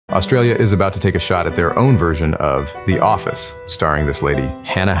Australia is about to take a shot at their own version of The Office, starring this lady,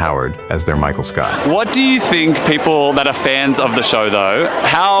 Hannah Howard, as their Michael Scott. What do you think people that are fans of the show, though,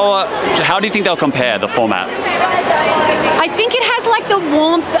 how do you think they'll compare the formats? I think it has like the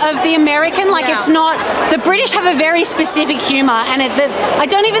warmth of the American, like it's not, the British have a very specific humour, and I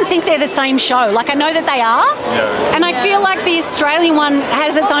don't even think they're the same show. Like I know that they are, and I feel like the Australian one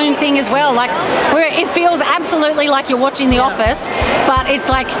has its own thing as well, like where it feels absolutely like you're watching The Office, but it's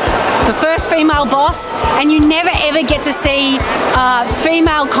like the first female boss, and you never ever get to see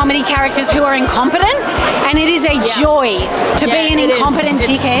female comedy characters who are incompetent, and it is a joy to be an incompetent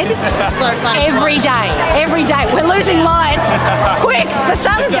dickhead every day. We're losing light. Quick, the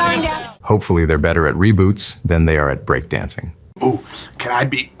sun's going down. Hopefully they're better at reboots than they are at breakdancing. Oh, can I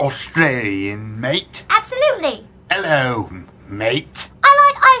be Australian, mate? Absolutely. Hello, mate.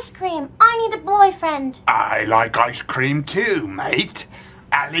 I like ice cream. I need a boyfriend. I like ice cream too, mate.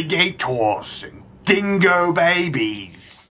 Alligators and dingo babies.